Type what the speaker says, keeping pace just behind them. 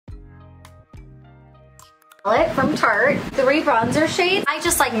Palette from Tarte, 3 bronzer shades. I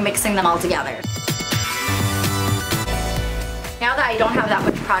just like mixing them all together. Now that I don't have that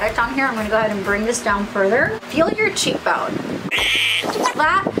much product on here, I'm gonna go ahead and bring this down further. Feel your cheekbone.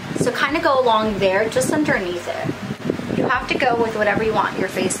 That, so kind of go along there, just underneath it. You have to go with whatever you want your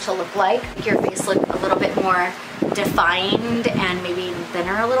face to look like. Make your face look a little bit more defined and maybe even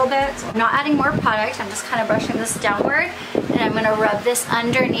thinner a little bit. So I'm not adding more product, I'm just kind of brushing this downward, and I'm gonna rub this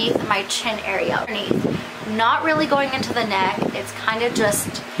underneath my chin area. Underneath. Not really going into the neck, it's kind of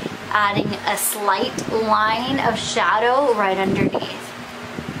just adding a slight line of shadow right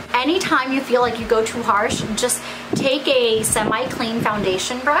underneath. Anytime you feel like you go too harsh, just take a semi-clean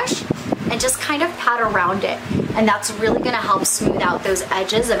foundation brush and just kind of pat around it. And that's really gonna help smooth out those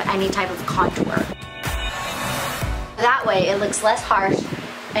edges of any type of contour. That way it looks less harsh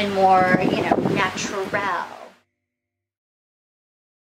and more, you know, natural.